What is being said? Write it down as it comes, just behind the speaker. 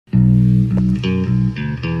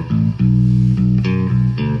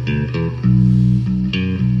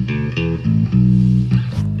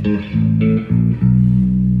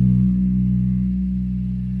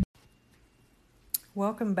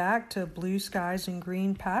welcome back to Blue Skies and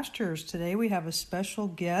Green Pastures. Today we have a special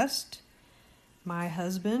guest, my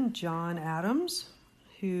husband, John Adams,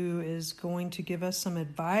 who is going to give us some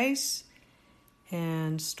advice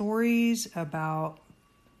and stories about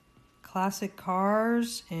classic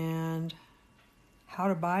cars and how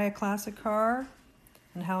to buy a classic car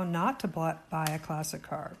and how not to buy a classic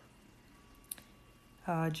car.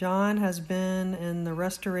 John has been in the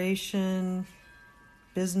restoration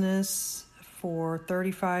business for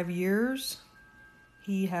 35 years.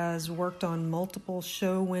 He has worked on multiple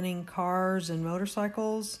show-winning cars and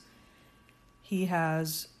motorcycles. He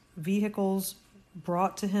has vehicles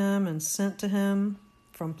brought to him and sent to him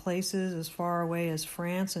from places as far away as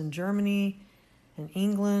France and Germany and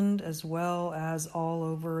England, as well as all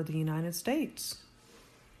over the United States.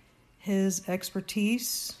 His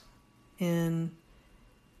expertise in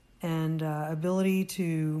and ability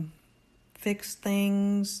to fix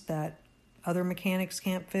things that other mechanics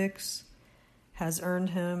can't fix has earned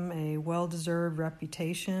him a well-deserved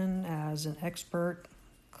reputation as an expert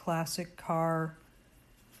classic car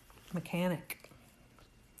mechanic.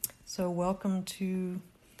 So welcome to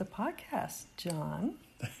the podcast, John.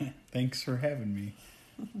 Thanks for having me.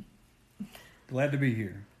 Glad to be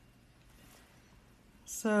here.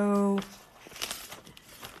 So,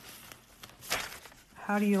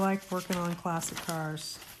 how do you like working on classic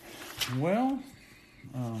cars? Well,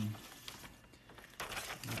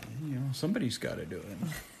 somebody's got to do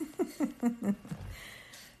it.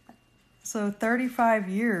 So 35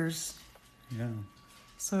 years. Yeah.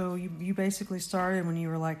 So you basically started when you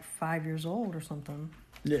were like 5 years old or something.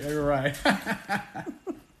 Yeah, right.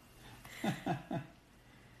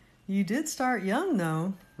 You did start young,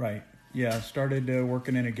 though. Right. Yeah, I started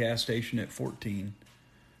working in a gas station at 14.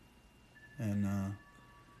 And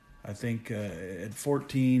I think at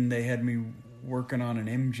 14 they had me working on an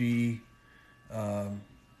MG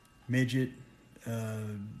midget,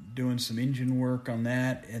 doing some engine work on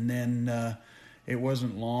that. And then it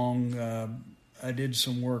wasn't long. I did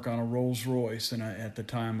some work on a Rolls Royce, and at the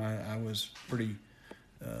time I was pretty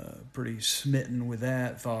smitten with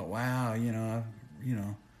that. Thought, wow, I've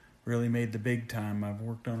really made the big time. I've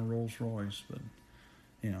worked on a Rolls Royce, but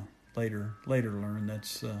later learned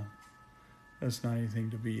that's not anything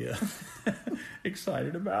to be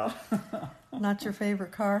excited about. Not your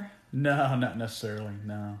favorite car? No, not necessarily.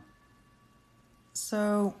 No.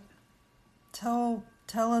 So, tell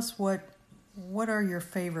us what are your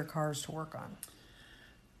favorite cars to work on?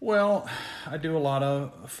 Well, I do a lot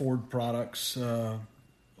of Ford products,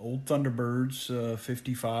 old Thunderbirds,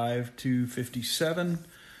 55 to 57.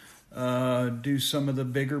 Do some of the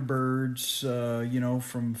bigger birds,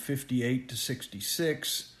 from 58 to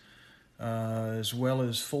 66, as well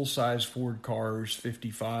as full-size Ford cars,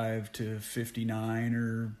 55 to 59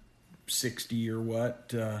 or 60 or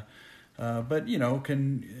what. But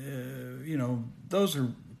those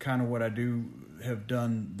are kind of what I have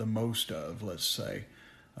done the most of, let's say.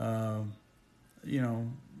 A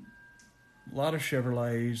lot of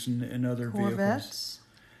Chevrolets and other Corvettes?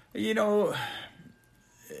 vehicles.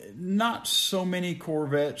 Not so many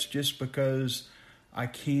Corvettes, just because I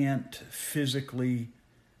can't physically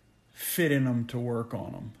fit in them to work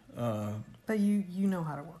on them. But you know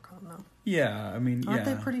how to work on them. Yeah, Aren't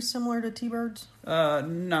they pretty similar to T-Birds?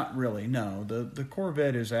 Not really, no. The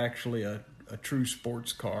Corvette is actually a true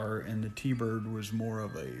sports car, and the T-Bird was more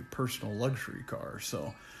of a personal luxury car.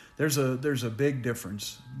 So there's a big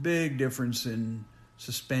difference in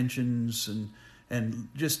suspensions and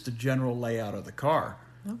just the general layout of the car.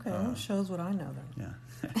 Okay, that shows what I know then.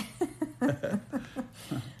 Yeah.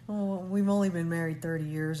 Well, we've only been married 30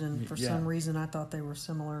 years, and for some reason I thought they were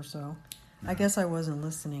similar, so I guess I wasn't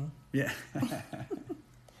listening. Yeah.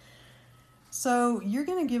 So you're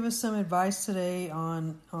going to give us some advice today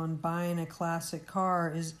on buying a classic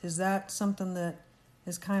car. Is that something that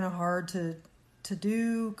is kind of hard to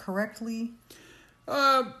do correctly?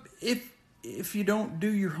 If you don't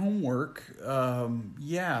do your homework,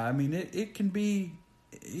 it can be,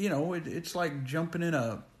 it's like jumping in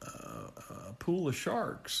a pool of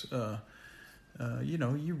sharks.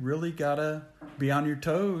 You really gotta be on your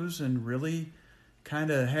toes and really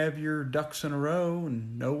kind of have your ducks in a row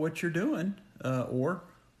and know what you're doing, or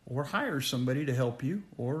hire somebody to help you,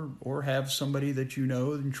 or have somebody that you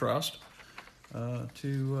know and trust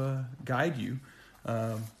to guide you.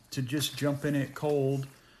 To just jump in it cold,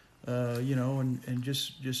 and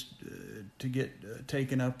just to get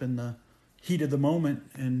taken up in the heat of the moment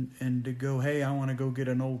and to go, hey, I want to go get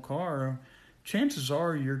an old car. Chances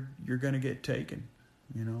are you're going to get taken.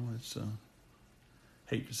 It's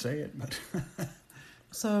hate to say it, but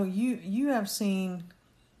So you have seen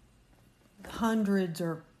hundreds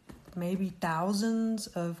or maybe thousands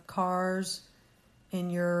of cars in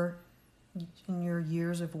your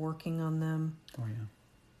years of working on them. Oh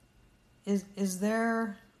yeah. Is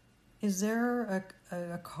there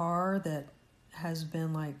a car that has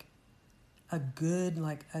been like a good,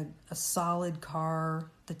 like a solid car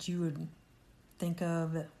that you would think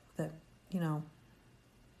of that you know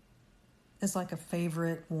is like a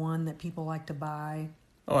favorite one that people like to buy?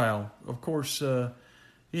 Well, of course,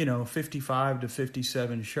 55 to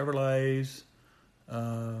 57 Chevrolets.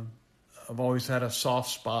 I've always had a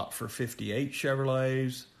soft spot for 58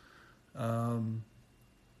 Chevrolets. The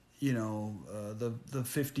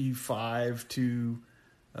 55 to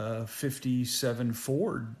 57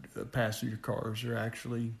 Ford passenger cars are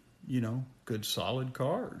actually, good solid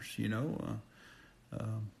cars,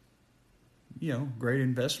 great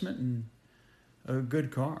investment and a good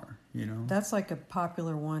car, That's like a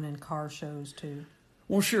popular one in car shows too.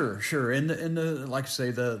 Well, sure. In the like I say,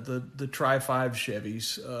 the Tri-5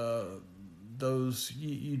 Chevys, those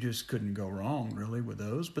you just couldn't go wrong really with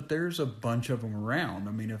those. But there's a bunch of them around.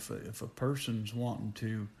 I mean, if a person's wanting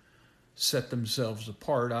to set themselves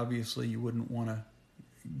apart, obviously you wouldn't want to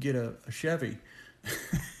get a Chevy.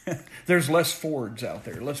 There's less Fords out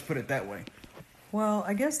there. Let's put it that way. Well,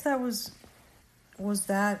 I guess that was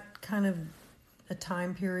that kind of a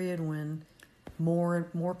time period when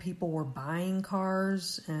more people were buying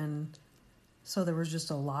cars, and so there was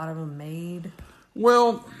just a lot of them made.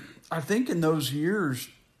 Well, I think in those years,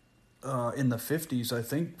 in the 50s, I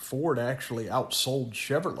think Ford actually outsold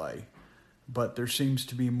Chevrolet, but there seems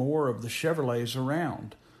to be more of the Chevrolets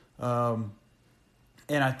around. And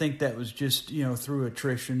I think that was just, through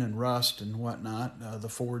attrition and rust and whatnot. The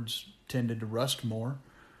Fords tended to rust more.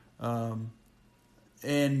 And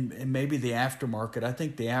maybe the aftermarket. I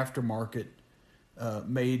think the aftermarket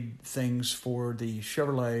made things for the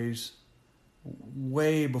Chevrolets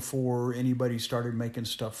way before anybody started making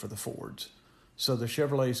stuff for the Fords. So the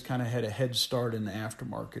Chevrolets kind of had a head start in the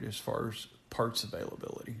aftermarket as far as parts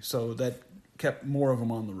availability. So that kept more of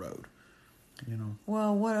them on the road,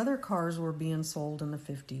 Well, what other cars were being sold in the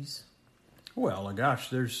 50s? Well, gosh,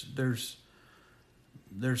 there's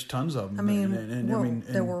tons of them. I mean,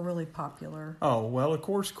 that were really popular. Oh, well, of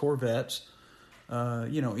course, Corvettes.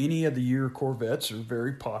 Any of the year Corvettes are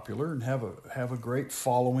very popular and have a great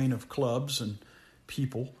following of clubs and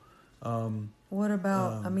people. What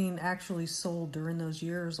about, actually sold during those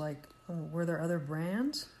years? Like, were there other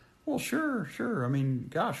brands? Well, sure. I mean,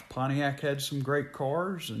 gosh, Pontiac had some great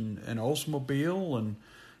cars, and Oldsmobile and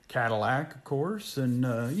Cadillac, of course, and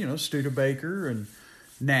Studebaker and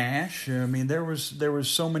Nash. I mean, there was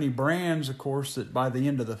so many brands, of course, that by the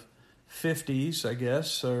end of the 50s, I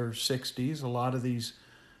guess, or 60s, a lot of these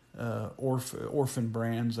orphan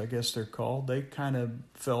brands, I guess they're called, they kind of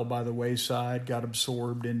fell by the wayside, got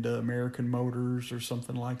absorbed into American Motors or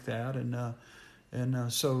something like that,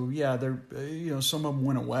 so yeah, some of them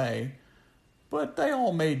went away, but they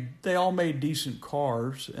all made decent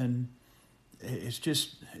cars, and it's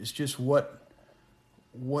just what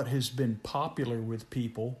has been popular with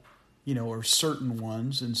people, or certain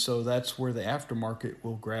ones, and so that's where the aftermarket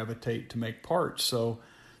will gravitate to make parts. So,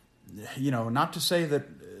 not to say that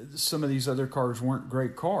some of these other cars weren't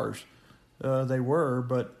great cars, they were,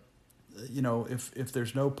 but if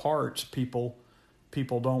there's no parts, people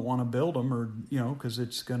don't want to build them, or because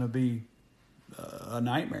it's going to be a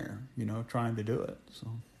nightmare, trying to do it.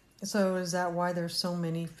 So is that why there's so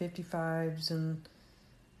many 55s and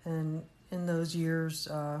in those years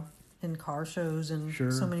in car shows, and sure,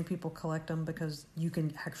 so many people collect them because you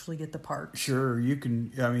can actually get the parts? Sure, you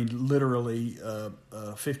can. I mean, literally,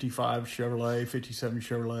 55 Chevrolet, 57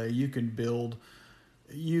 Chevrolet, you can build.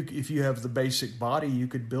 If you have the basic body, you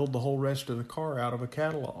could build the whole rest of the car out of a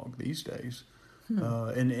catalog these days.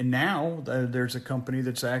 And now there's a company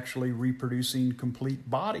that's actually reproducing complete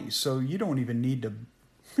bodies, so you don't even need to.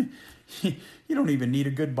 You don't even need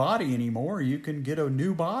a good body anymore. You can get a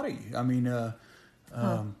new body. I mean,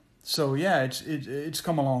 so yeah, it's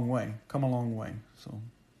come a long way. So.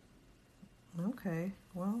 Okay,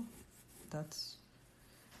 well, that's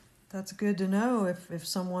good to know. If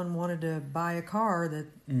someone wanted to buy a car that.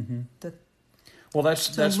 Well,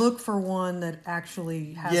 that's look for one that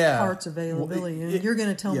actually has parts availability, well, and you're going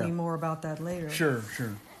to tell me more about that later. Sure.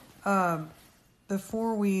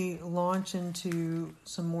 Before we launch into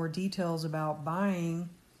some more details about buying,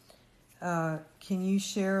 can you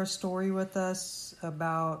share a story with us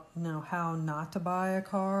about how not to buy a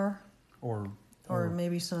car, or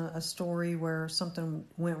maybe a story where something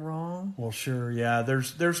went wrong? Well, sure. Yeah,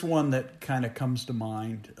 there's one that kind of comes to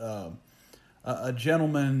mind. A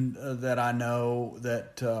gentleman that I know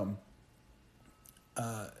that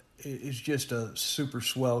is just a super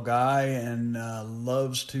swell guy and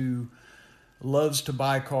loves to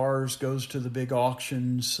buy cars, goes to the big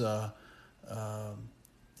auctions,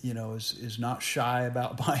 is not shy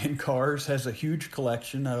about buying cars, has a huge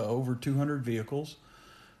collection, over 200 vehicles.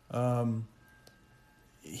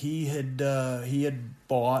 He had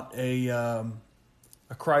bought a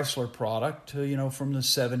Chrysler product, from the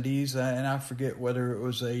 70s, and I forget whether it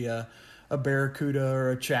was a Barracuda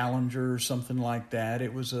or a Challenger or something like that.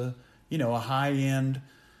 It was a high-end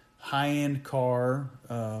car,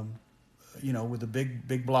 with a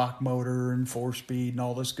big block motor and 4-speed and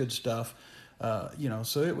all this good stuff.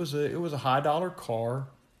 So it was a high dollar car,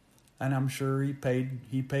 and I'm sure he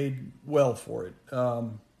paid well for it.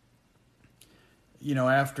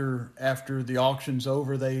 After the auction's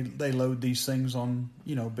over, they load these things on,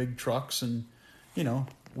 big trucks, and, a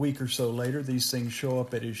week or so later, these things show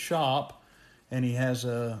up at his shop, and he has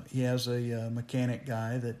a mechanic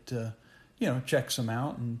guy that, checks them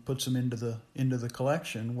out and puts them into the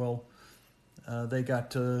collection. Well, they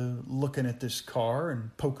got to looking at this car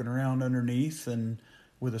and poking around underneath, and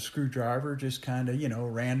with a screwdriver, just kind of,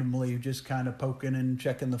 randomly just kind of poking and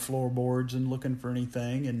checking the floorboards and looking for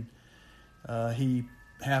anything. And he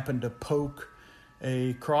happened to poke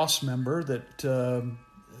a cross member that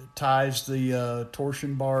ties the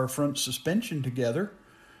torsion bar front suspension together.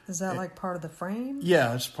 Is that like part of the frame?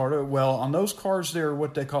 Yeah, it's part of it. Well, on those cars, they're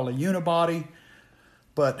what they call a unibody.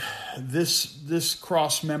 But this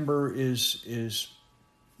cross member is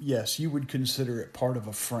yes, you would consider it part of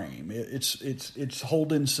a frame. It's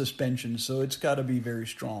holding suspension, so it's got to be very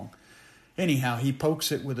strong. Anyhow, he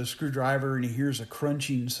pokes it with a screwdriver, and he hears a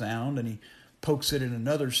crunching sound, and he pokes it in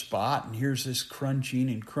another spot and hears this crunching,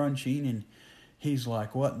 and he's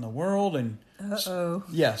like, "What in the world?" And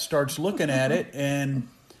starts looking at it, and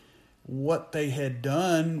what they had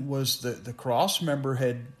done was the cross member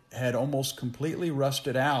had almost completely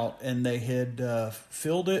rusted out, and they had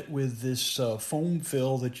filled it with this foam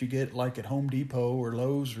fill that you get like at Home Depot or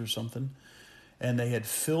Lowe's or something, and they had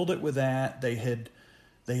filled it with that. They had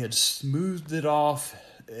smoothed it off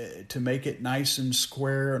to make it nice and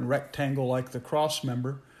square and rectangle like the cross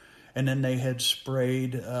member, and then they had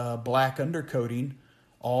sprayed black undercoating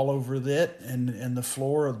all over it and the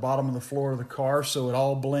floor, the bottom of the floor of the car, so it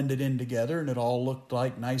all blended in together and it all looked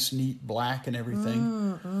like nice, neat black and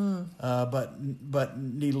everything. But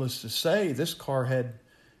needless to say, this car had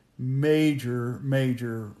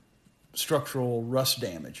major structural rust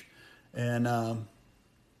damage, and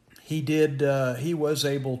he was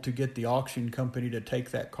able to get the auction company to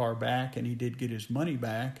take that car back, and he did get his money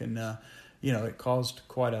back, and it caused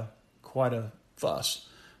quite a fuss.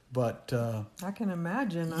 But I can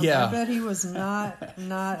imagine. Yeah. I bet he was not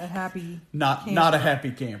a happy not a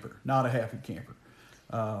happy camper.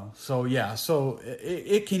 So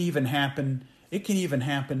it can even happen. It can even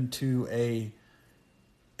happen to an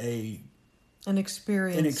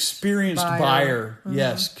experienced buyer. Mm-hmm.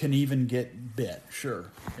 Yes, can even get bit.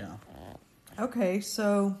 Sure. Yeah. Okay,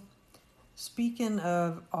 so speaking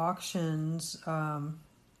of auctions, I've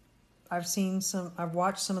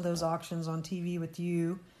watched some of those auctions on TV with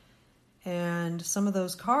you. And some of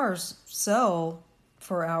those cars sell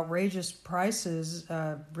for outrageous prices,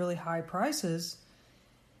 really high prices.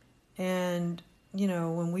 And,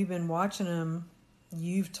 when we've been watching them,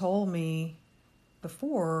 you've told me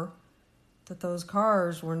before that those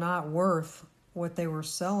cars were not worth what they were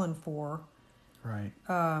selling for. Right.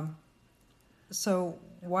 So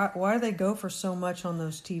why do they go for so much on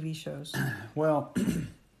those TV shows? Well,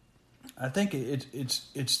 I think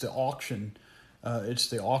it's the auction. It's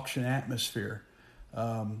the auction atmosphere.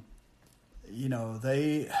 They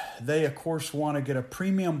of course want to get a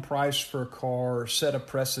premium price for a car, or set a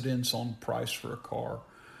precedence on price for a car.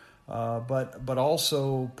 But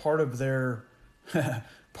also part of their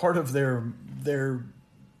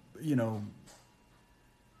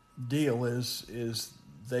deal is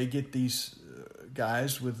they get these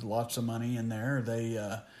guys with lots of money in there.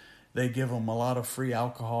 They give them a lot of free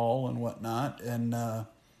alcohol and whatnot, and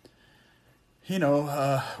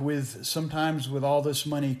sometimes with all this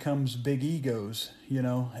money comes big egos,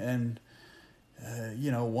 and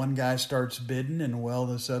one guy starts bidding, and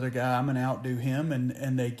this other guy, I'm going to outdo him,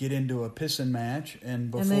 and they get into a pissing match,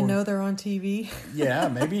 and they know they're on TV. Yeah,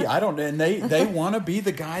 maybe, I don't, and they want to be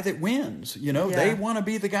the guy that wins, they want to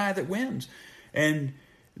be the guy that wins, and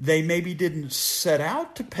they maybe didn't set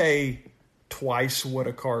out to pay twice what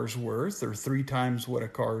a car's worth or 3 times what a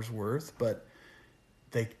car's worth, but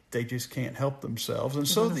they just can't help themselves. And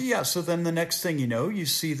so, so then the next thing you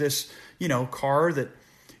see this, car that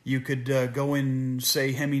you could go in,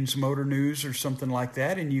 say, Hemmings Motor News or something like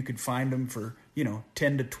that, and you could find them for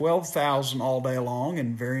 10 to 12,000 all day long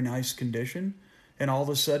in very nice condition. And all of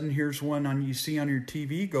a sudden, here's one you see on your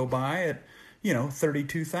TV go by at,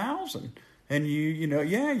 32,000. And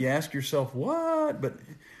you ask yourself, what? But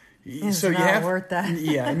it's not worth that.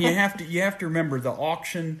 Yeah. And you have to remember the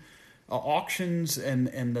auctions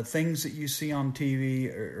and the things that you see on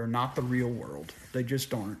TV are not the real world. They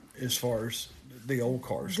just aren't, as far as the old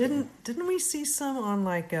cars. Didn't we see some on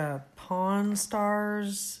like Pawn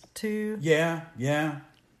Stars too? Yeah.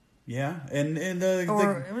 And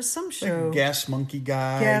it was some show. The Gas Monkey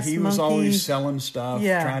guy. He was always selling stuff,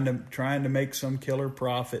 trying to make some killer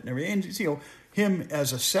profit and everything. And him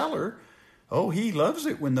as a seller, he loves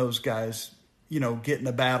it when those guys, get in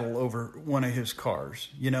a battle over one of his cars.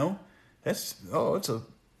 It's a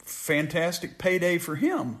fantastic payday for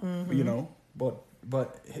him. Mm-hmm.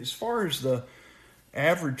 But as far as the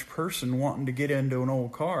average person wanting to get into an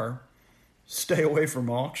old car, stay away from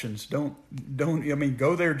auctions. Don't.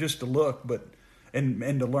 Go there just to look,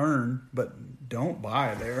 and to learn, but don't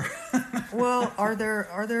buy there. Well, are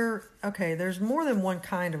there? Okay, there's more than one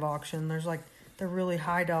kind of auction. There's like the really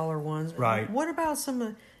high dollar ones, right? What about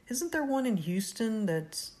some? Isn't there one in Houston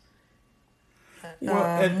that's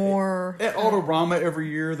more at Autorama every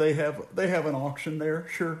year? They have an auction there,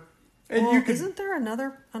 sure. And isn't there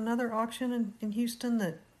another auction in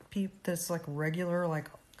Houston that's like regular, like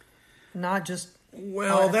not just the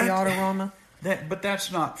Autorama? But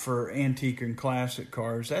that's not for antique and classic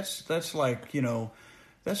cars. That's like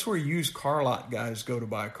that's where used car lot guys go to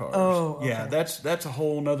buy cars. Oh, okay. Yeah, that's a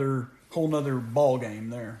whole nother ball game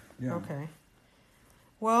there. Yeah. Okay.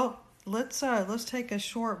 Well, let's take a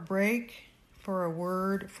short break for a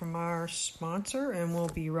word from our sponsor, and we'll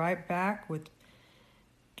be right back with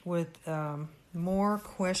more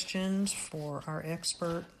questions for our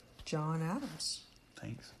expert, John Adams.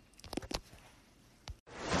 Thanks.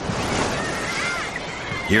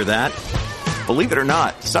 Hear that? Believe it or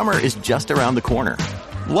not, summer is just around the corner.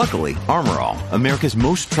 Luckily, Armor All, America's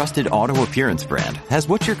most trusted auto appearance brand, has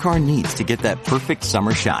what your car needs to get that perfect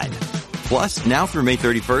summer shine. Plus, now through May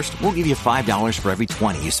 31st, we'll give you $5 for every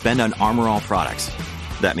 $20 you spend on Armor All products.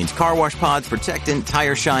 That means car wash pods, protectant,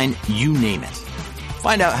 tire shine, you name it.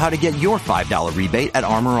 Find out how to get your $5 rebate at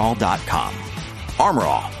armorall.com. Armor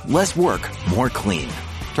All, less work, more clean.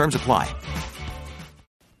 Terms apply.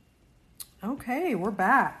 Okay, we're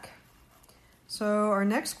back. So our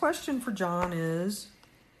next question for John is,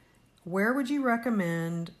 where would you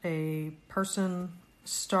recommend a person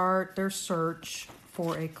start their search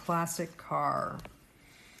for a classic car?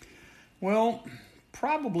 Well,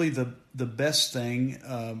 probably the best thing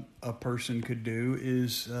a person could do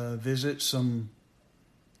is visit some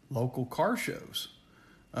local car shows.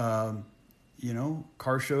 Car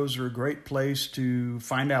shows are a great place to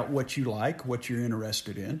find out what you like, what you're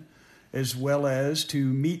interested in, as well as to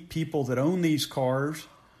meet people that own these cars.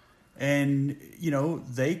 And,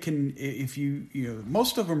 they can,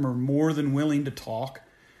 most of them are more than willing to talk,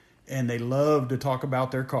 and they love to talk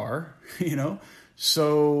about their car,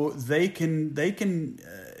 so they can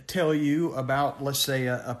tell you about, let's say,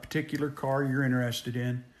 a particular car you're interested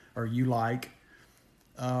in or you like.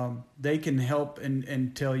 They can help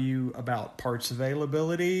and tell you about parts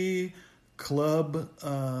availability, club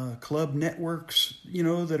networks,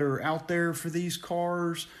 that are out there for these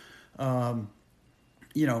cars. How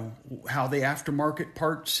the aftermarket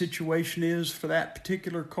part situation is for that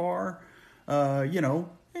particular car.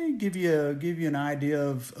 And give you an idea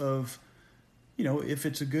of if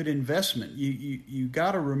it's a good investment. You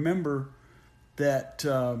got to remember that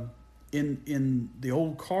in the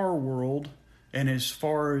old car world, and as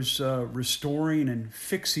far as restoring and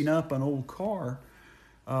fixing up an old car,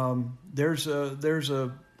 there's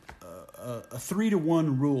a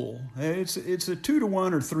 3-to-1 rule. It's a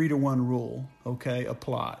 2-to-1 or 3-to-1 rule. Okay,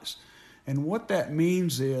 applies, and what that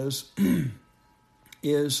means is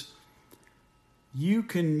you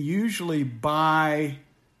can usually buy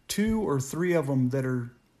 2 or 3 of them that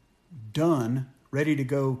are done, ready to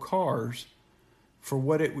go cars for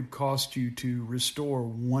what it would cost you to restore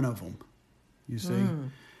one of them. You see?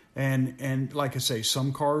 And like I say,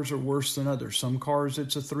 some cars are worse than others. Some cars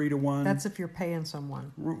it's a 3-to-1. That's if you're paying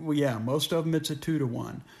someone. Well, yeah, most of them it's a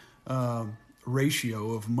 2-to-1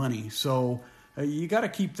 ratio of money. So you got to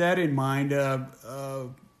keep that in mind.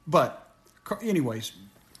 But anyways,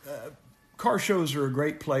 car shows are a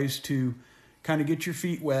great place to kind of get your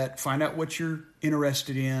feet wet, find out what you're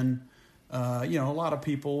interested in. A lot of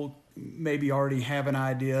people maybe already have an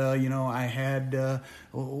idea. I had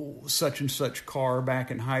such and such car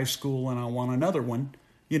back in high school and I want another one.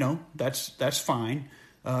 That's fine.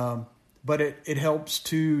 but it helps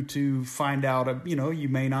to find out, you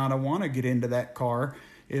may not want to get into that car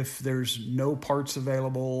if there's no parts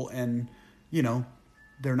available, and,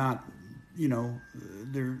 they're not,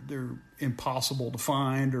 they're impossible to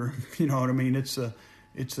find, or, you know what I mean? It's a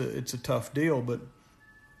tough deal, but,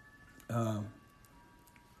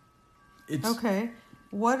 it's okay.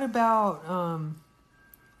 What about,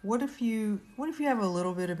 what if you have a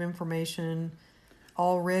little bit of information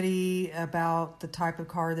already about the type of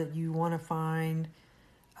car that you want to find,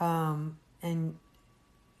 and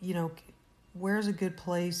where's a good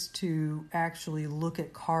place to actually look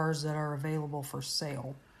at cars that are available for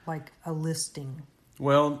sale, like a listing?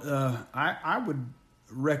 Well, I would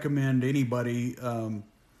recommend anybody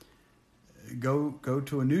go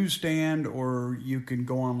to a newsstand, or you can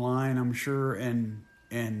go online, I'm sure, and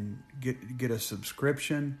get a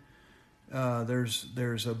subscription.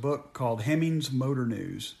 There's a book called Hemmings Motor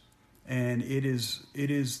News, and it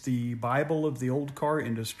is the Bible of the old car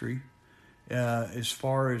industry, as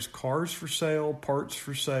far as cars for sale, parts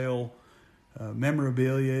for sale,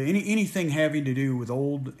 memorabilia, anything having to do with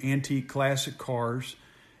old antique classic cars,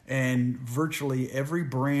 and virtually every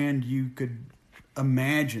brand you could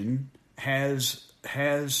imagine has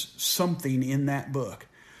something in that book.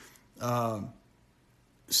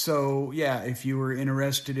 So yeah, if you were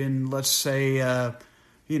interested in, let's say, a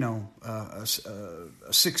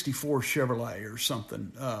 64 Chevrolet or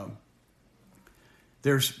something,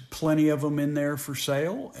 there's plenty of them in there for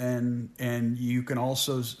sale, and you can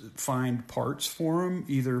also find parts for them,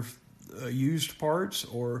 either used parts,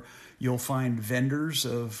 or you'll find vendors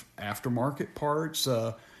of aftermarket parts.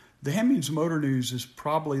 The Hemmings Motor News is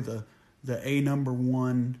probably the number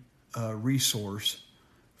one resource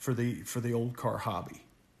for the old car hobby,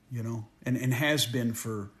 and has been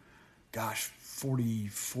for, 40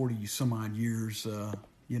 some odd years,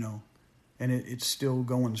 and it's still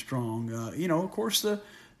going strong. Of course,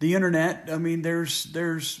 the internet, I mean,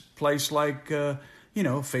 there's place like,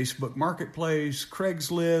 Facebook Marketplace,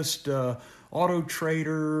 Craigslist, Auto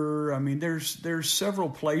Trader. I mean, there's several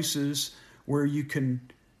places where you can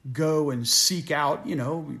go and seek out,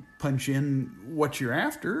 punch in what you're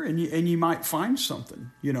after, and you might find something,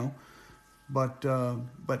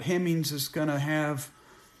 But Hemmings is going to have,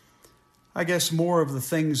 I guess, more of the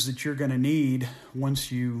things that you're going to need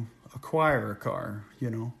once you acquire a car,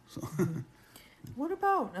 So. What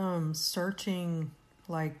about searching,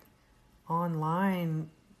 like, online?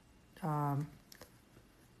 Are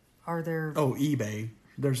there... Oh, eBay.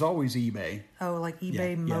 There's always eBay. Oh, like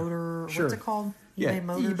eBay Motor... Sure. What's it called? eBay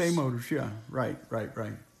Motors? eBay Motors, yeah. Right.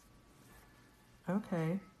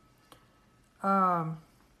 Okay. How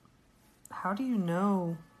do you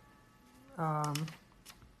know... How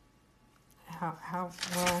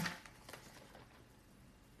well...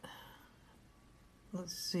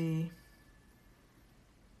 Let's see.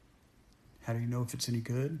 How do you know if it's any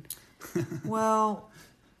good? Well,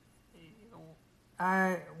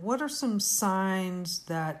 what are some signs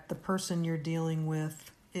that the person you're dealing with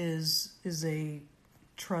is a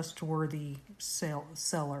trustworthy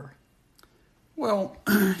seller? Well,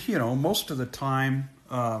 most of the time,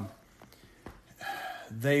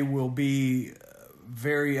 they will be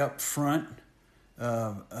very upfront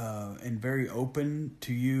and very open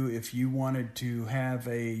to you. If you wanted to have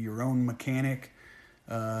your own mechanic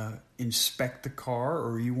inspect the car,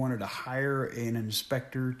 or you wanted to hire an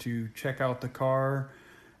inspector to check out the car,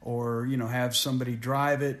 or have somebody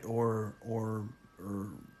drive it, or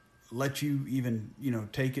let you even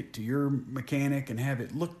take it to your mechanic and have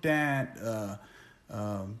it looked at,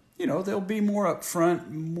 they'll be more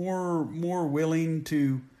upfront, more willing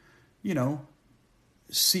to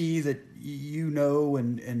see that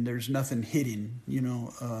and there's nothing hidden,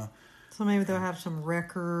 So maybe they'll have some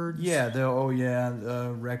records. Yeah,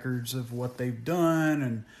 records of what they've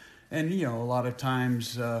done, and a lot of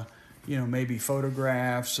times, maybe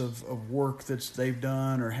photographs of work that they've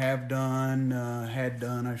done or had done,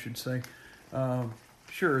 I should say.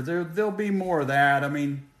 Sure, there'll be more of that. I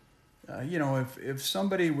mean, if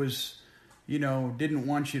somebody was, didn't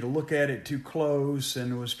want you to look at it too close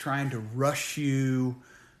and was trying to rush you,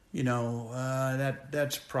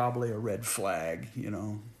 that's probably a red flag,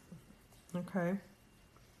 Okay.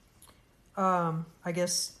 I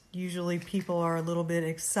guess usually people are a little bit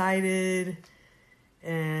excited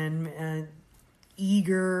and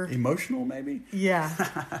eager. Emotional, maybe? Yeah.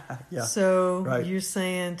 Yeah. So right. You're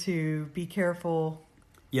saying to be careful.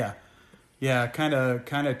 Yeah. Yeah. Kind of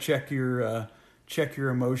check your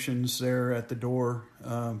emotions there at the door,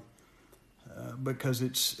 because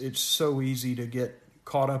it's so easy to get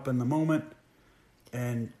caught up in the moment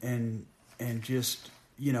and just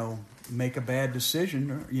make a bad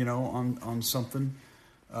decision, on something.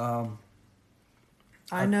 I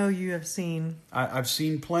know you have seen. I've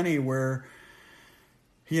seen plenty where,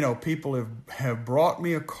 people have brought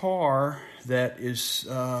me a car that is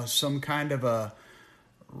some kind of a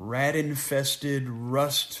rat-infested,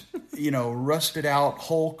 rusted out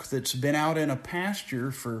hulk that's been out in a pasture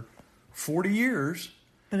for 40 years.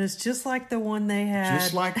 But it's just like the one they had.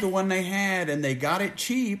 Just like the one they had, and they got it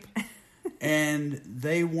cheap, and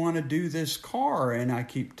they want to do this car. And I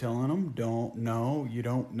keep telling them, you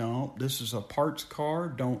don't know. This is a parts car.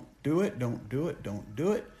 Don't do it, don't do it, don't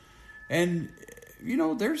do it. And,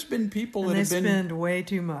 there's been people that have been... they spend way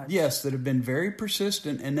too much. Yes, that have been very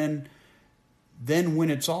persistent, and then when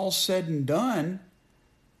it's all said and done,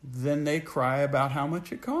 then they cry about how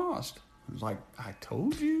much it cost. It's like, I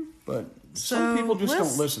told you, but some people just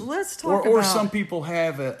don't listen. Let's talk or about... some people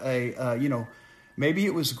have maybe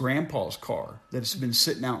it was Grandpa's car that's been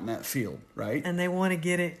sitting out in that field, right? And they want to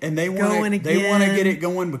get it going again. They want to get it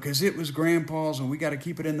going because it was Grandpa's and we got to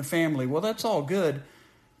keep it in the family. Well, that's all good,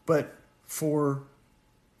 but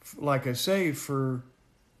like I say, for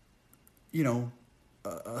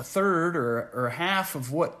a third or half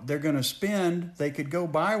of what they're going to spend, they could go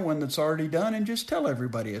buy one that's already done and just tell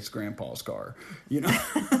everybody it's Grandpa's car,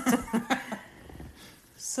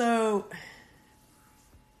 So,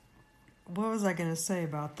 what was I going to say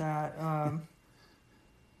about that?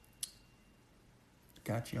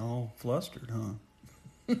 Got you all flustered, huh?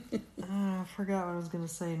 I forgot what I was going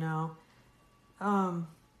to say now.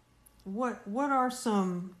 What are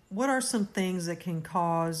some things that can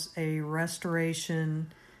cause a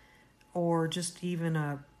restoration or just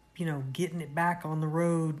even getting it back on the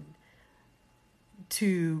road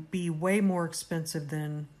to be way more expensive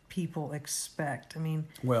than people expect? I mean,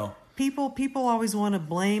 well, people always want to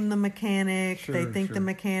blame the mechanic. Sure, they think sure. the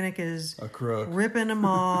mechanic is a crook, ripping them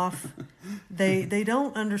off. They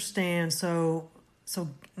don't understand. So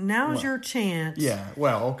now's your chance. Yeah,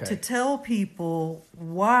 well, okay. To tell people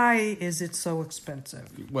why is it so expensive.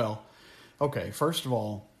 Well, okay. First of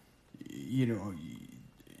all,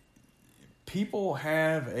 people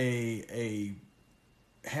have have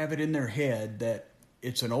it in their head that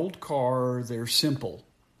it's an old car. They're simple.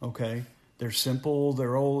 Okay, they're simple.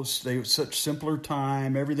 They're old. They such simpler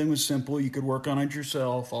time. Everything was simple. You could work on it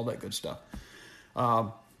yourself. All that good stuff.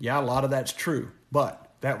 Yeah, a lot of that's true, but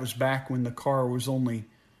that was back when the car was only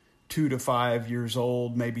 2 to 5 years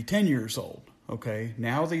old, maybe 10 years old. Okay,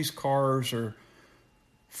 now these cars are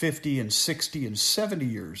 50 and 60 and 70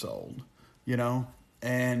 years old,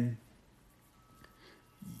 and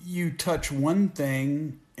you touch one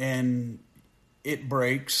thing and it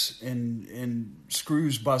breaks and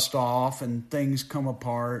screws bust off and things come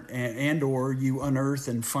apart and or you unearth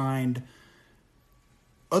and find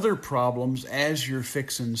other problems as you're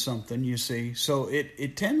fixing something, you see. So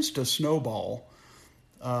it tends to snowball.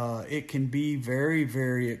 It can be very,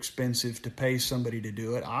 very expensive to pay somebody to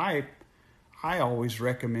do it. I always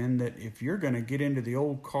recommend that if you're going to get into the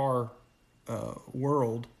old car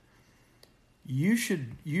world, you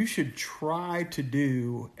should try to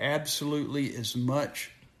do absolutely as much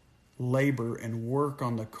labor and work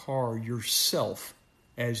on the car yourself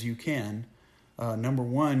as you can. Number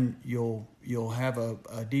one, you'll have a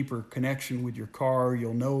deeper connection with your car.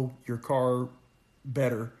 You'll know your car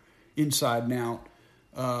better inside and out.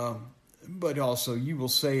 But also you will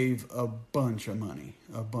save a bunch of money.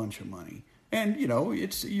 And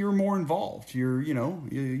you're more involved. You're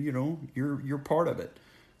part of it.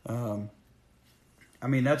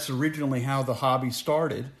 That's originally how the hobby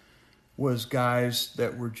started, was guys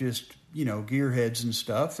that were just, gearheads and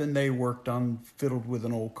stuff, and they fiddled with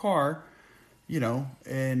an old car,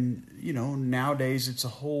 nowadays it's a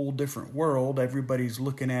whole different world. Everybody's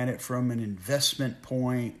looking at it from an investment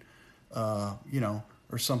point, or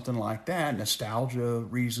something like that, nostalgia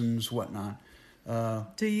reasons, whatnot. In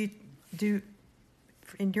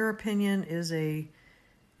your opinion, is a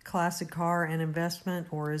classic car an investment,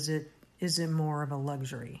 or is it more of a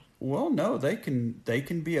luxury? Well, no, they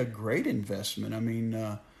can be a great investment.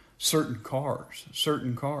 Certain cars,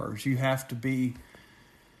 you have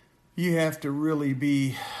to really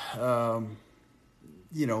be,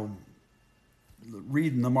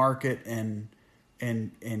 reading the market and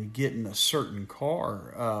getting a certain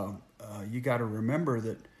car. You got to remember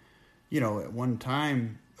that, at one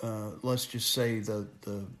time, let's just say the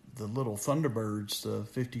little Thunderbirds, the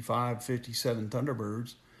 55, 57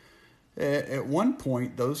 Thunderbirds, at one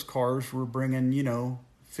point those cars were bringing,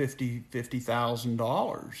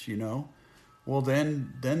 $50,000, Well,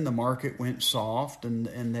 then the market went soft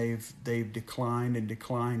and they've declined and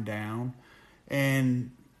declined down.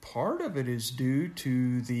 And, part of it is due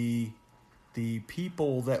to the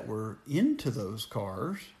people that were into those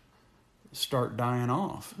cars start dying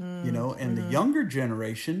off, and the younger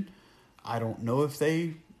generation, I don't know if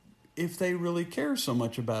they really care so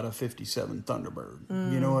much about a 57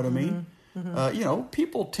 Thunderbird. You know what I mean?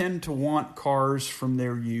 People tend to want cars from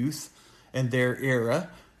their youth and their era,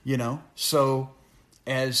 so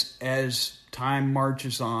as time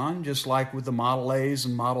marches on, just like with the Model A's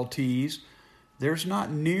and Model T's, there's not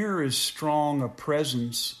near as strong a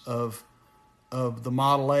presence of the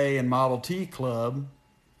Model A and Model T club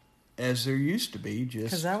as there used to be. Just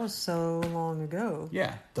because that was so long ago.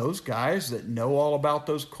 Yeah, those guys that know all about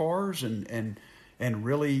those cars and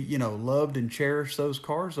really, loved and cherished those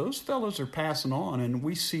cars, those fellas are passing on, and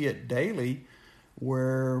we see it daily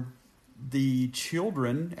where the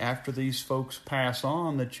children, after these folks pass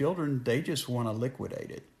on, the children, they just want to liquidate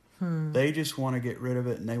it. They just want to get rid of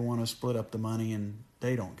it, and they want to split up the money, and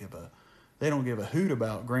they don't give a hoot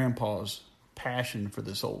about Grandpa's passion for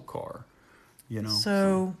this old car,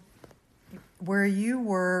 So, where you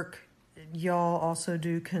work, y'all also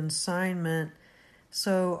do consignment.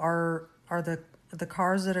 So, are the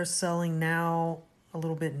cars that are selling now a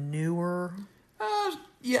little bit newer?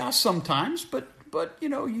 Yeah, sometimes, but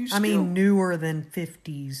you still... I mean, newer than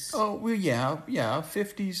 50s. Oh, well, yeah,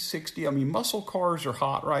 50s, 60s. I mean, muscle cars are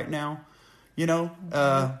hot right now,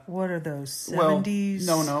 what are those, 70s?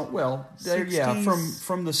 Well,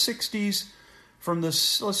 from the 60s,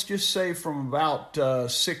 let's just say from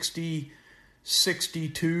about 60,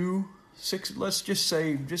 62, let's just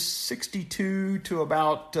say just 62 to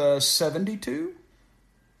about 72.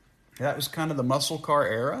 That was kind of the muscle car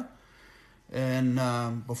era.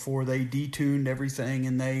 And before they detuned everything,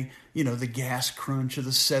 and they, the gas crunch of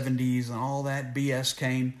the 70s and all that BS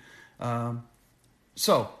came.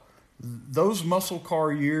 So those muscle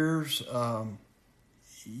car years,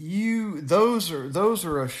 those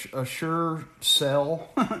are a sure sell.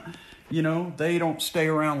 They don't stay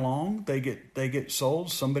around long. They get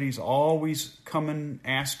sold. Somebody's always coming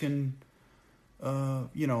asking,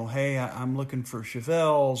 hey, I'm looking for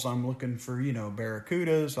Chevelles. I'm looking for,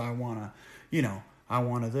 Barracudas. I want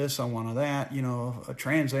this, I want that, a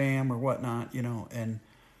Trans Am or whatnot, and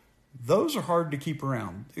those are hard to keep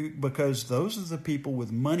around because those are the people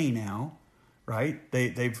with money now, right?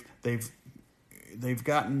 They've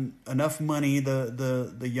gotten enough money.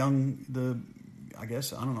 The young, I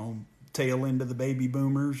guess, I don't know, tail end of the baby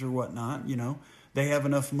boomers or whatnot, they have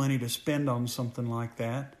enough money to spend on something like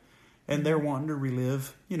that. And they're wanting to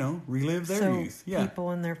relive their youth. Yeah.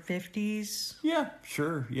 People in their 50s? Yeah,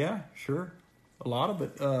 sure. A lot of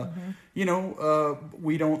it.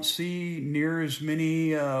 We don't see near as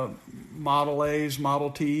many Model A's, Model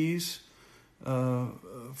T's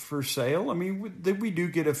for sale. I mean, we do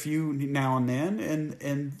get a few now and then,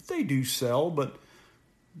 and they do sell, but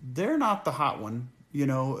they're not the hot one.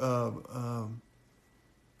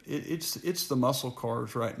 It's the muscle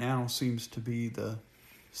cars right now seems to be the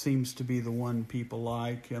one people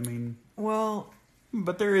like. I mean,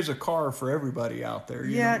 but there is a car for everybody out there.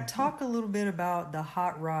 Yeah, talk a little bit about the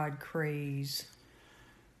hot rod craze.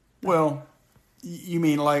 Well, you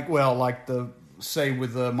mean like the, say,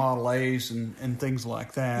 with the Model A's and things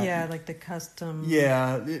like that. Yeah, like the custom.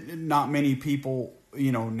 Yeah, not many people,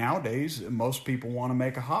 nowadays, most people want to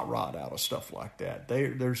make a hot rod out of stuff like that.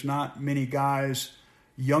 There's not many guys,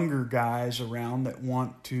 younger guys around that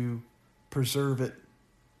want to preserve it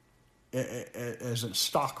as a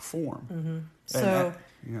stock form. Mm-hmm. So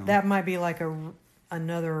that might be like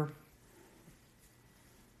another.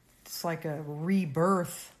 It's like a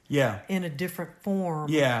rebirth. Yeah. In a different form.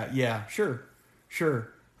 Yeah. Sure.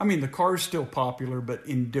 I mean, the car's still popular, but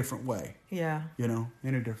in a different way. Yeah. In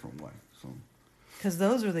a different way. So. Because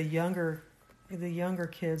those are the younger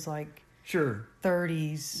kids, like. Sure.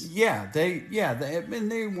 30s. Yeah,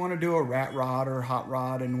 they want to do a rat rod or a hot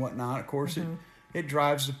rod and whatnot. Of course, it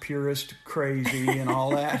drives the purist crazy and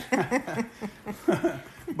all that.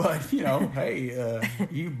 But, hey,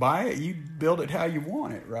 you buy it, you build it how you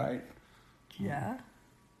want it, right? Yeah.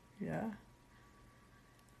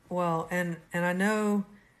 Well, and I know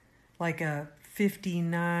like a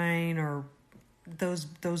 59 or those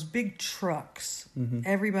big trucks. Mm-hmm.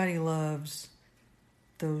 Everybody loves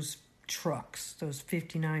those trucks, those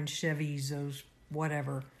 59 Chevys, those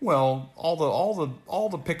whatever. Well, all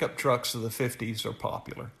the pickup trucks of the 50s are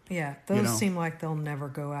popular. Yeah, those seem like they'll never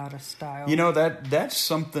go out of style. That's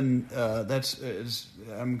something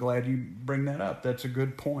I'm glad you bring that up. That's a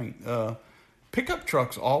good point. Pickup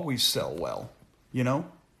trucks always sell well.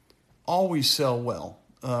 Always sell well.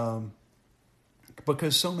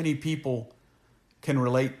 Because so many people can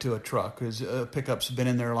relate to a truck, because pickup's been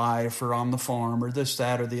in their life or on the farm or this,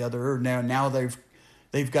 that, or the other. Or now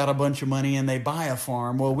they've got a bunch of money and they buy a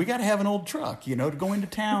farm. Well, we got to have an old truck, to go into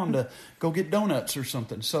town to go get donuts or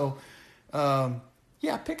something. So,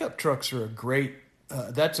 pickup trucks are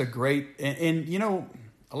that's a great, and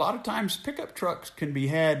a lot of times pickup trucks can be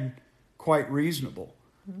had quite reasonable.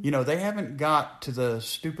 Mm-hmm. They haven't got to the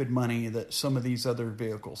stupid money that some of these other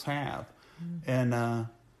vehicles have. Mm-hmm. And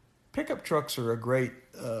pickup trucks are a great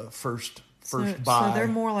first buy. So they're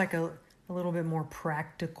more like a little bit more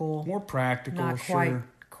practical. More practical, not sure.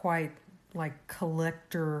 quite like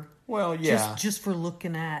collector. Well, yeah. Just for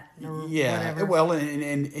looking at or yeah. whatever. Well,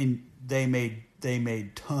 and they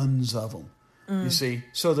made tons of them. You see,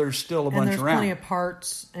 so there's still a bunch there's around. Plenty of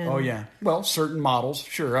parts. Oh yeah, well, certain models,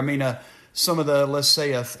 sure. I mean, some of the, let's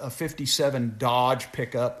say a 57 Dodge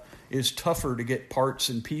pickup is tougher to get parts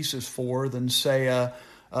and pieces for than say a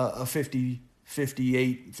 50,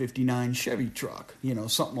 58, 59 Chevy truck,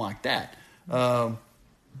 something like that.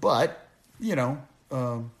 But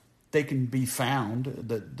they can be found.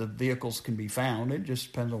 The vehicles can be found. It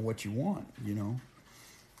just depends on what you want.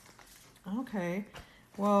 Okay.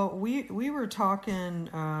 Well, we were talking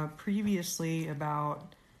previously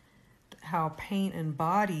about how paint and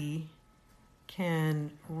body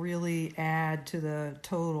can really add to the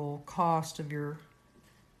total cost of your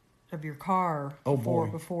car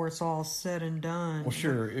before it's all said and done. Well,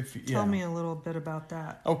 sure. Tell me a little bit about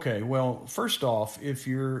that. Okay. Well, first off, if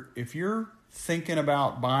you're thinking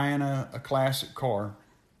about buying a classic car,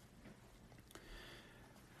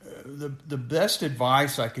 the best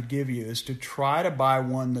advice I could give you is to try to buy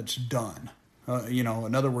one that's done.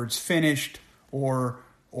 In other words, finished or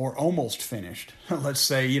almost finished. Let's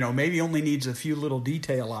say, maybe only needs a few little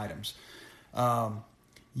detail items.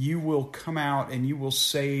 You will come out and you will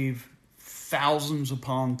save thousands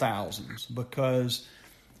upon thousands, because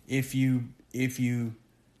if you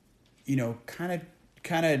kind of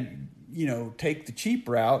take the cheap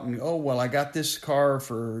route and I got this car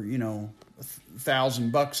for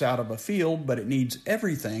 $1,000 out of a field, but it needs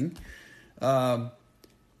everything.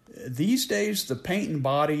 These days, the paint and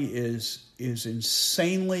body is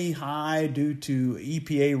insanely high due to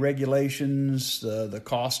EPA regulations. The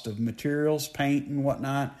cost of materials, paint and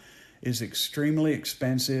whatnot, is extremely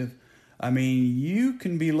expensive. I mean, you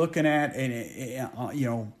can be looking at,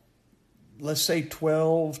 let's say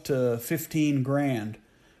 12 to 15 grand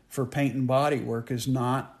for paint and body work is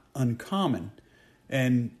not uncommon.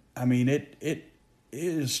 And I mean, it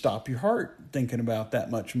stop your heart thinking about that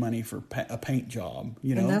much money for a paint job,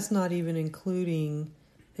 And that's not even including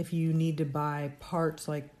if you need to buy parts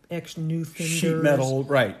like extra new fenders. Sheet metal,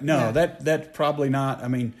 right. No, yeah. That's probably not. I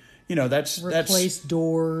mean, that's replace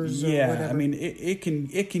doors or whatever. I mean, it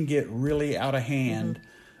can get really out of hand,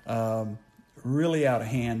 really out of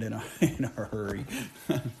hand in a hurry.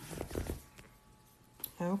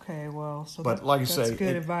 Okay, well, so but like I say, that's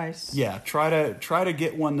good advice. Yeah, try to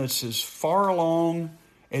get one that's as far along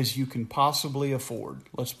as you can possibly afford.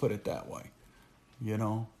 Let's put it that way.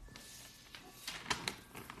 Of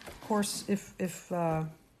course, if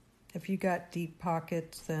you got deep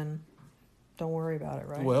pockets, then don't worry about it,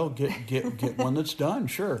 right? Well, get one that's done,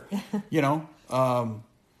 sure. And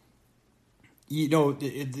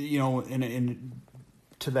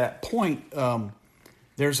to that point,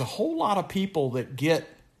 there's a whole lot of people that get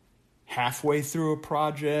halfway through a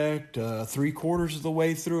project, 3/4 of the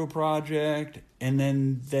way through a project, and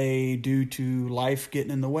then due to life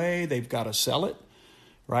getting in the way, they've got to sell it,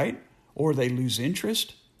 right? Or they lose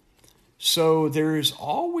interest. So there's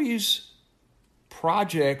always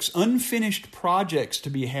unfinished projects to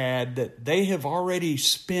be had that they have already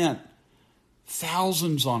spent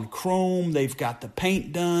thousands on chrome. They've got the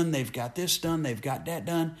paint done. They've got this done. They've got that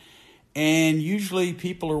done. And usually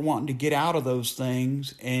people are wanting to get out of those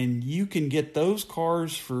things, and you can get those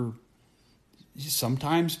cars for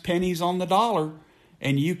sometimes pennies on the dollar,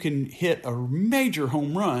 and you can hit a major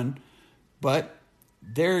home run. But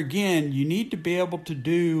there again, you need to be able to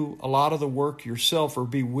do a lot of the work yourself, or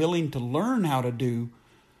be willing to learn how to do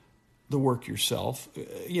the work yourself.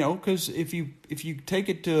 Because if you take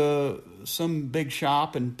it to some big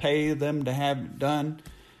shop and pay them to have it done,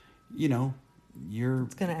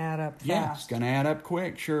 it's going to add up fast. Yeah, it's going to add up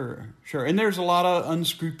quick. Sure. And there's a lot of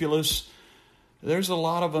unscrupulous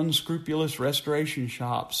restoration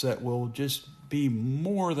shops that will just be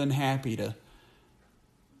more than happy to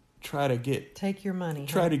take your money.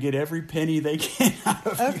 Try to get every penny they can out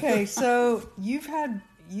of you. Okay, so you've had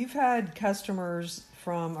customers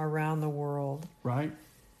from around the world, right?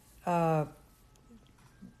 Can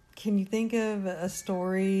you think of a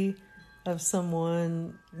story of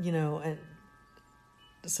someone,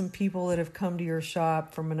 some people that have come to your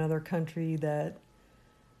shop from another country that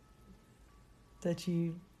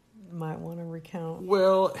you might want to recount?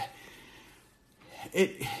 Well,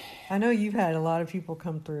 I know you've had a lot of people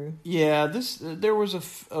come through. Yeah, there was a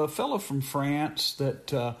fellow from France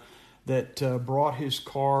that brought his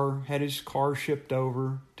car, had his car shipped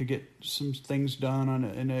over to get some things done on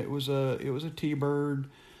it, and it was a T-Bird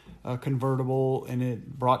convertible, and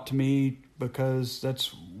it brought to me because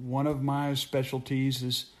that's one of my specialties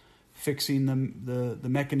is fixing the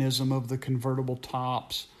mechanism of the convertible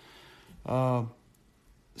tops.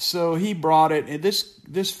 So he brought it, and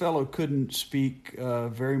this fellow couldn't speak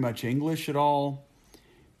very much English at all.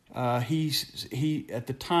 He at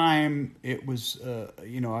the time it was I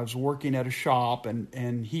was working at a shop,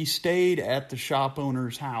 and he stayed at the shop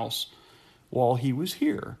owner's house while he was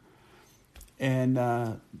here, and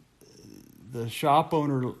the shop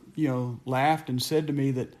owner laughed and said to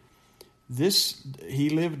me that the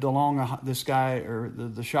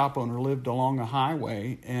shop owner lived along a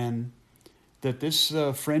highway, and that this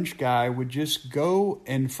French guy would just go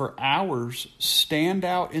and for hours stand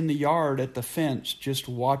out in the yard at the fence just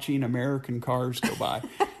watching American cars go by.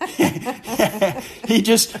 He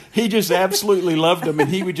just absolutely loved them, and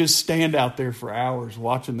he would just stand out there for hours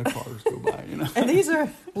watching the cars go by. And these are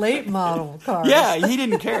late model cars. Yeah, he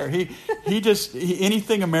didn't care. He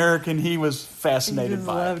anything American, he was fascinated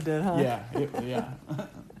by. Loved it, huh? Yeah.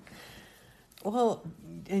 Well,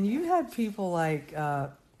 and you had people like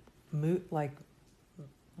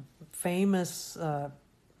famous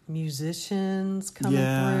musicians coming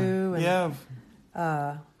through.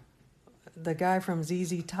 And, the guy from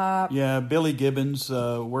ZZ Top. Yeah, Billy Gibbons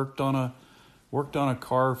worked on a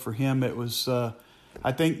car for him. It was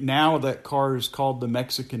I think now that car is called the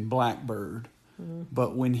Mexican Blackbird. Mm-hmm.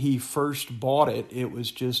 But when he first bought it, it was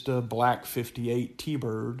just a black 58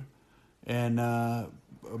 T-Bird, and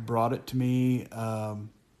brought it to me.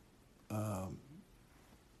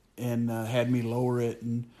 And had me lower it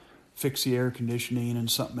and fix the air conditioning and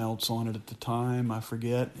something else on it at the time, I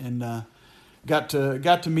forget. And got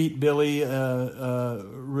to meet Billy,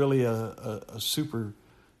 really a super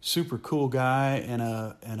cool guy, and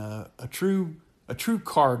a true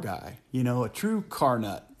car guy, a true car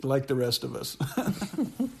nut like the rest of us.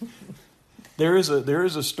 There is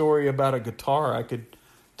a story about a guitar I could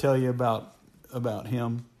tell you about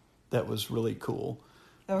him that was really cool.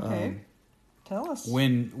 Okay. Tell us.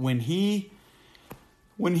 When he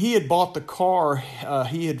had bought the car,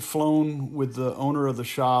 he had flown with the owner of the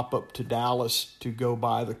shop up to Dallas to go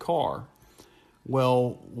buy the car.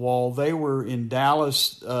 Well, while they were in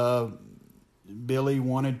Dallas, Billy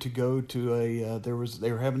wanted to go to they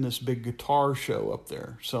were having this big guitar show up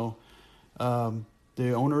there. So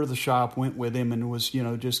the owner of the shop went with him, and was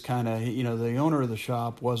just kind of the owner of the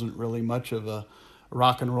shop wasn't really much of a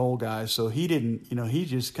rock and roll guy, so he didn't, he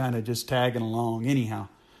just kind of just tagging along anyhow.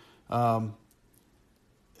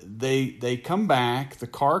 They come back, the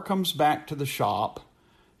car comes back to the shop,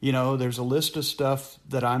 there's a list of stuff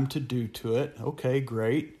that I'm to do to it. Okay,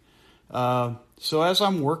 great. So as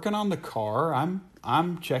I'm working on the car,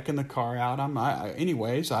 I'm checking the car out.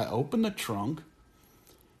 I open the trunk,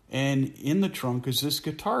 and in the trunk is this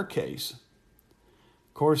guitar case.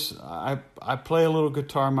 Of course, I play a little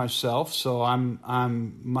guitar myself, so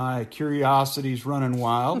my curiosity's running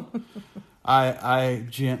wild. I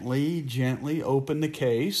gently open the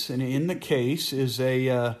case, and in the case is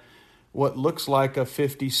a what looks like a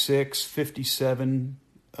 56, 57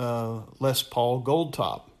 Les Paul Gold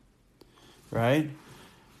Top, right?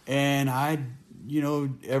 And I,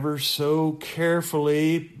 ever so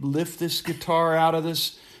carefully lift this guitar out of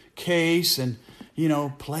this case and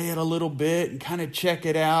play it a little bit and kind of check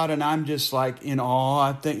it out, and I'm just like in awe.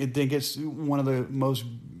 I think it's one of the most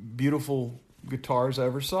beautiful guitars I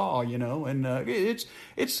ever saw, and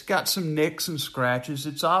it's got some nicks and scratches.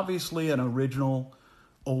 It's obviously an original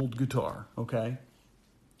old guitar, okay?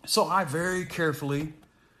 So I very carefully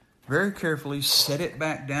set it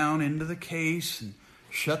back down into the case and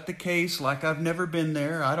shut the case like I've never been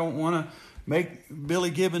there. I don't want to make Billy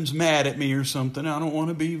Gibbons mad at me or something. I don't want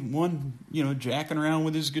to be one, jacking around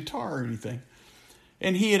with his guitar or anything.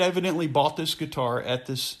 And he had evidently bought this guitar at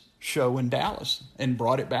this show in Dallas and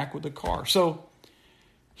brought it back with the car. So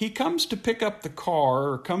he comes to pick up the car,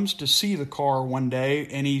 or comes to see the car one day,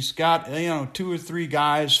 and he's got, 2 or 3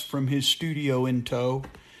 guys from his studio in tow,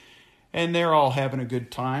 and they're all having a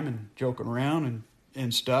good time and joking around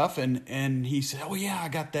and stuff. And he said, "Oh yeah, I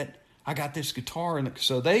got this guitar." And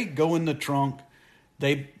so they go in the trunk,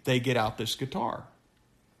 they get out this guitar.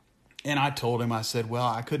 And I told him, I said, "Well,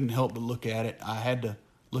 I couldn't help but look at it. I had to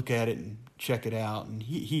look at it and check it out. And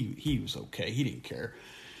he was okay. He didn't care.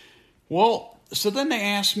 Well, so then they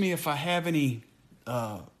asked me if I have any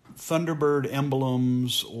Thunderbird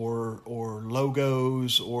emblems or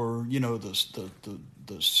logos or, you know, the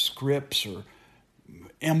scripts or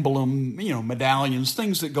emblem, you know, medallions,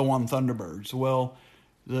 things that go on Thunderbirds. Well,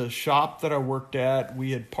 the shop that I worked at,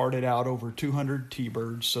 we had parted out over 200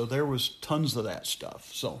 T-Birds, so there was tons of that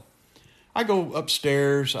stuff. So I go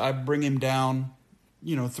upstairs, I bring him down,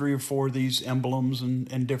 you know, 3 or 4 of these emblems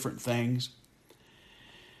and different things.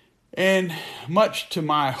 And much to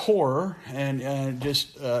my horror and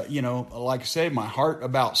just, you know, like I say, my heart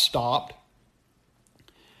about stopped.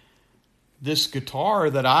 This guitar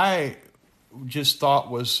that I just thought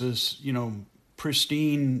was this, you know,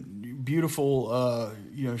 pristine, beautiful,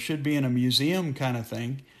 you know, should be in a museum kind of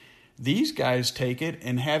thing. These guys take it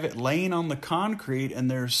and have it laying on the concrete, and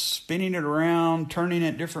they're spinning it around, turning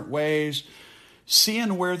it different ways,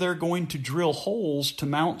 seeing where they're going to drill holes to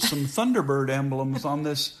mount some Thunderbird emblems on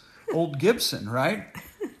this old Gibson, right?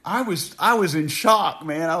 I was in shock,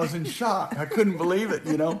 man. I was in shock. I couldn't believe it,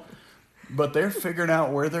 you know. But they're figuring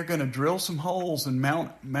out where they're going to drill some holes and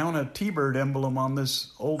mount a T-Bird emblem on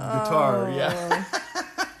this old guitar. Yeah.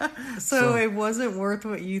 So it wasn't worth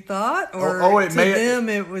what you thought, or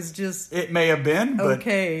it was just. It may have been, but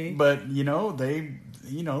okay. But you know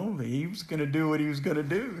he was going to do what he was going to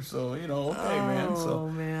do. So you know, okay, man. So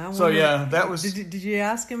man. Yeah, that was. Did you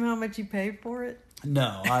ask him how much you paid for it?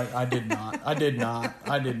 No, I did not. I did not.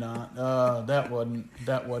 That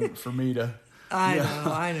wasn't for me to.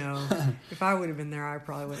 I know. If I would have been there, I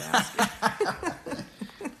probably would ask.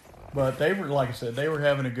 But they were, like I said, they were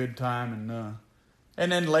having a good time,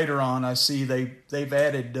 and then later on, I see they've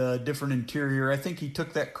added different interior. I think he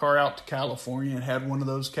took that car out to California and had one of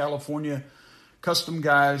those California custom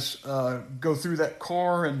guys go through that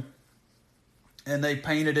car and they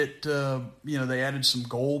painted it. You know, they added some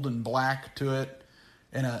gold and black to it,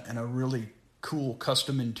 and a really cool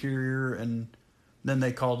custom interior, and then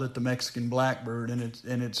they called it the Mexican Blackbird, and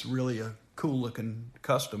it's really a cool looking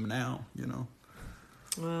custom now, you know.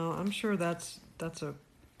 Well, I'm sure that's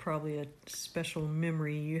probably a special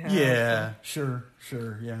memory you have. Yeah, sure,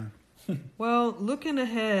 yeah. Well, looking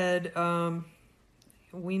ahead,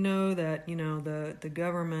 we know that, you know, the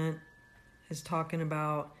government is talking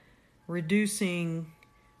about reducing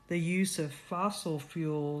the use of fossil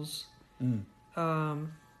fuels.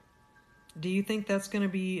 Do you think that's going to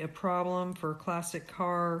be a problem for classic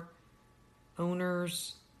car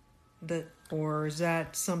owners, or is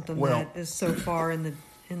that something that is so far in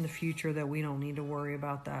the future that we don't need to worry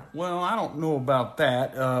about that? Well, I don't know about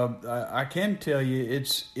that. I can tell you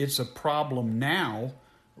it's a problem now,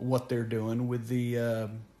 what they're doing with the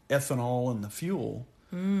ethanol and the fuel.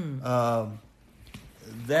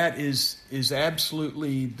 That is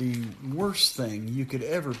absolutely the worst thing you could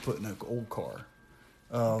ever put in an old car.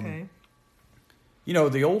 Okay. You know,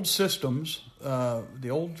 the old systems, the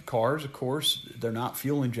old cars, of course, they're not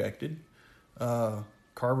fuel injected,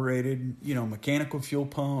 carbureted, you know, mechanical fuel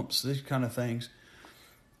pumps, these kind of things.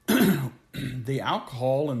 The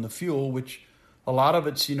alcohol and the fuel, which a lot of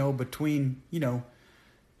it's, you know, between, you know,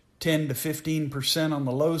 10 to 15% on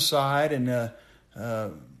the low side, and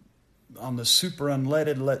on the super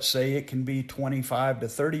unleaded, let's say, it can be 25 to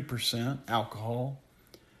 30% alcohol.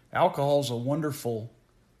 Alcohol is a wonderful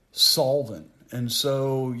solvent. And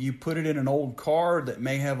so you put it in an old car that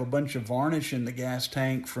may have a bunch of varnish in the gas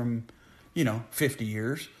tank from, you know, 50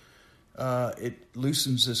 years. It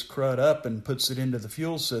loosens this crud up and puts it into the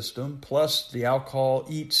fuel system. Plus, the alcohol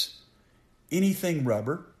eats anything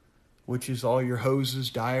rubber, which is all your hoses,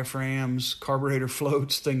 diaphragms, carburetor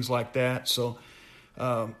floats, things like that. So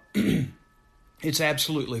it's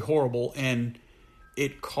absolutely horrible. And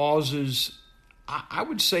it causes, I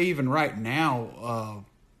would say even right now,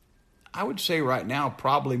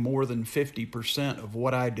 probably more than 50% of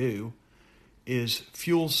what I do is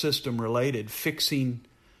fuel system related, fixing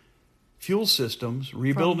fuel systems,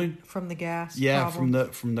 rebuilding from the gas. Yeah,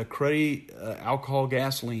 problem. from the cruddy alcohol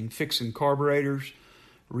gasoline, fixing carburetors,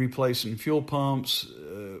 replacing fuel pumps,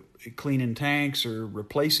 cleaning tanks or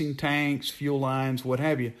replacing tanks, fuel lines, what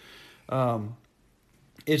have you.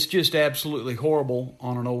 It's just absolutely horrible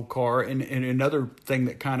on an old car. And another thing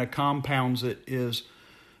that kind of compounds it is,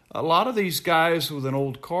 a lot of these guys with an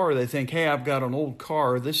old car, they think, hey, I've got an old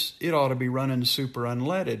car. It ought to be running super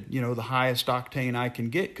unleaded, you know, the highest octane I can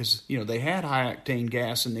get, because, you know, they had high octane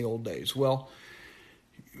gas in the old days. Well,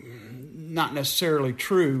 not necessarily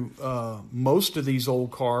true. Most of these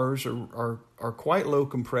old cars are quite low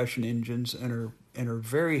compression engines and are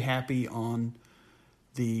very happy on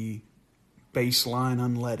the baseline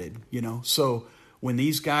unleaded, you know. So when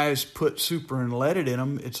these guys put super unleaded in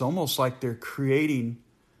them, it's almost like they're creating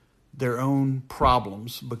their own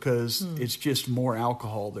problems because it's just more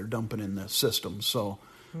alcohol they're dumping in the system. So,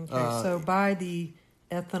 so buy the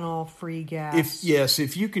ethanol-free gas.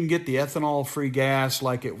 If you can get the ethanol-free gas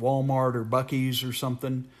like at Walmart or Buc-ee's or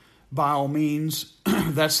something, by all means,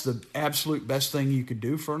 that's the absolute best thing you could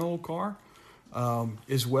do for an old car,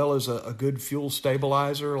 as well as a good fuel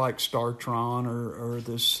stabilizer like StarTron or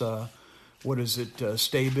this, what is it,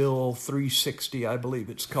 Stabil 360, I believe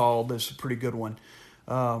it's called. That's a pretty good one.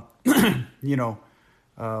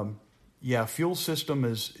 Fuel system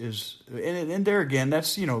is and there again,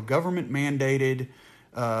 that's, government mandated.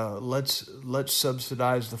 Let's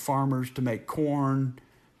subsidize the farmers to make corn,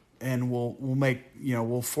 and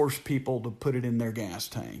we'll force people to put it in their gas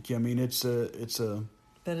tank. I mean, it's a.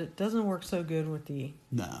 But it doesn't work so good with the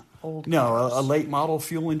old cars. No, a late model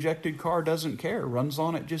fuel injected car doesn't care. Runs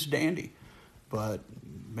on it just dandy. But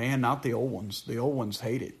man, not the old ones. The old ones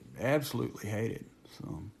hate it. Absolutely hate it.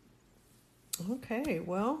 So. Okay,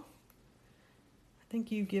 well, I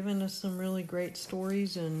think you've given us some really great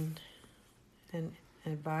stories and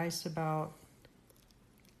advice about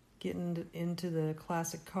getting into the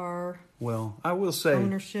classic car. Well, I will say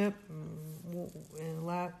ownership.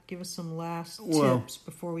 And give us some last tips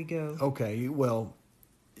before we go. Okay, well,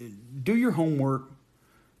 do your homework.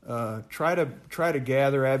 Try to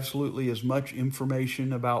gather absolutely as much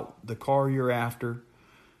information about the car you're after.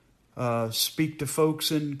 Speak to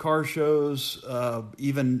folks in car shows.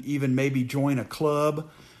 Even maybe join a club.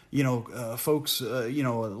 Folks.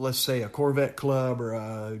 Let's say a Corvette club or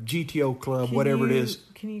a GTO club, whatever it is.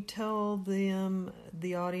 Can you tell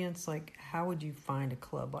the audience, like, how would you find a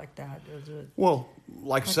club like that? Is it Facebook?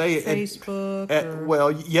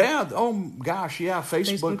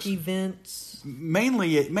 Facebook events.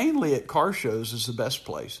 Mainly at car shows is the best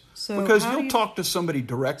place because you'll talk to somebody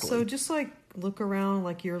directly. So just like look around,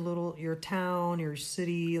 like your town, your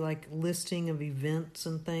city, like listing of events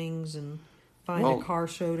and things, and find a car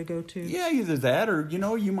show to go to. Yeah, either that or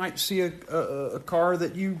you might see a car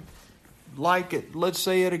that you like at, let's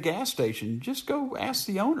say, at a gas station. Just go ask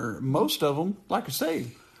the owner. Most of them, like I say,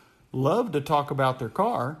 love to talk about their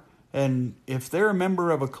car. And if they're a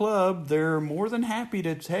member of a club, they're more than happy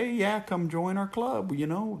to say, hey, yeah, come join our club.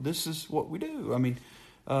 This is what we do. I mean,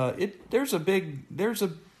 there's a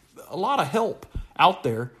lot of help out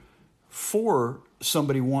there for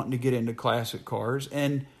somebody wanting to get into classic cars,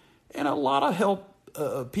 and a lot of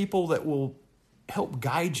help, people that will help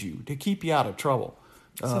guide you to keep you out of trouble.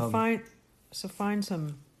 So find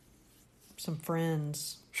some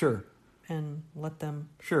friends. Sure. And let them.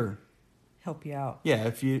 Sure. Help you out. Yeah,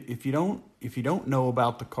 if you don't know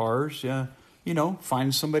about the cars,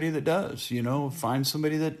 find somebody that does. Find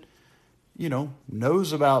somebody that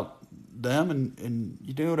knows about them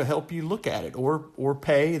and to help you look at it or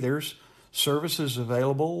pay. There's services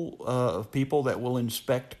available of people that will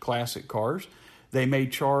inspect classic cars. They may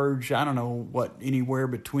charge, I don't know what, anywhere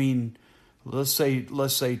between let's say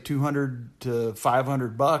 $200 to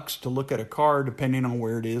 $500 to look at a car, depending on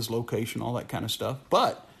where it is, location, all that kind of stuff.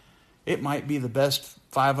 But it might be the best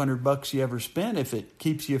 $500 you ever spent if it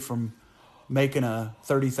keeps you from making a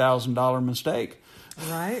 $30,000 mistake.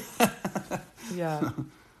 Right? Yeah.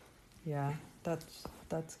 Yeah,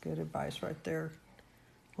 that's good advice right there.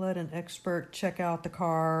 Let an expert check out the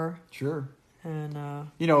car. Sure. And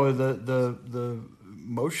the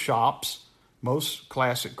most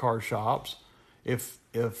classic car shops, if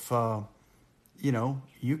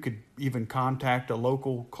you could even contact a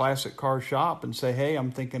local classic car shop and say, hey,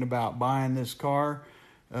 I'm thinking about buying this car.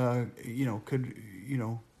 Could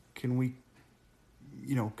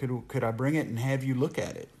I bring it and have you look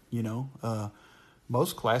at it?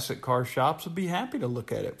 Most classic car shops would be happy to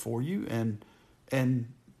look at it for you and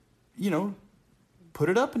put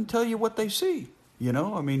it up and tell you what they see.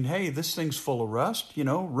 I mean, hey, this thing's full of rust,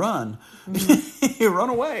 run. Mm-hmm. Run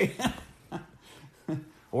away.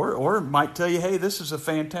 Or it might tell you, hey, this is a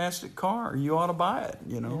fantastic car. You ought to buy it,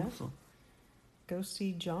 Yeah. So. Go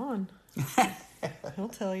see John. He'll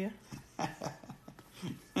tell you.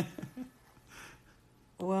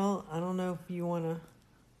 Well, I don't know if you want to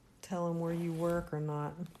tell him where you work or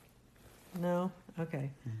not. No?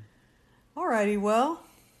 Okay. All righty. Well,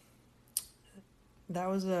 that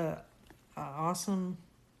was a awesome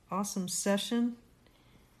session,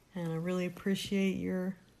 and I really appreciate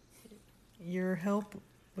your help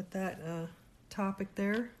with that topic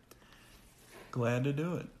there. Glad to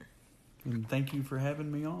do it, and thank you for having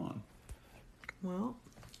me on. Well,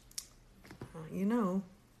 I'll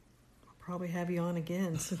probably have you on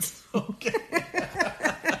again since. Okay.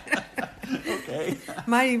 Okay.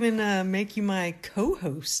 Might even make you my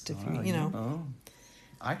co-host if you know.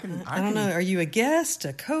 I can. I don't know. Are you a guest,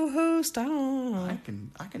 a co-host? I don't know.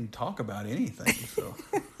 I can talk about anything. So.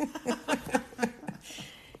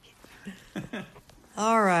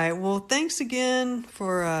 All right. Well, thanks again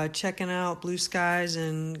for checking out Blue Skies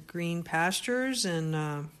and Green Pastures,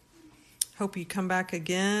 and hope you come back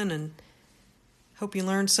again, and hope you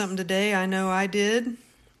learned something today. I know I did.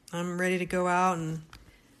 I'm ready to go out and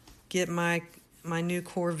get my new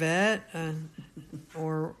Corvette,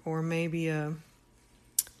 or maybe a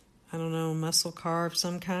muscle car of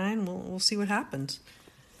some kind. We'll see what happens.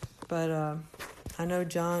 But I know,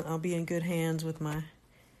 John, I'll be in good hands with my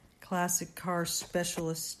classic car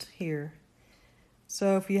specialist here.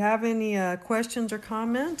 So if you have any questions or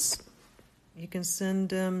comments, you can send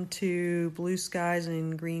them to Blue Skies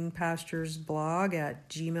and Green Pastures blog at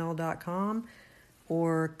gmail.com,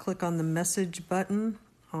 or click on the message button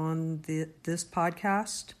on this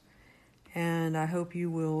podcast. And I hope you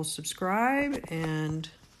will subscribe and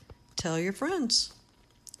tell your friends.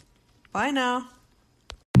 Bye now.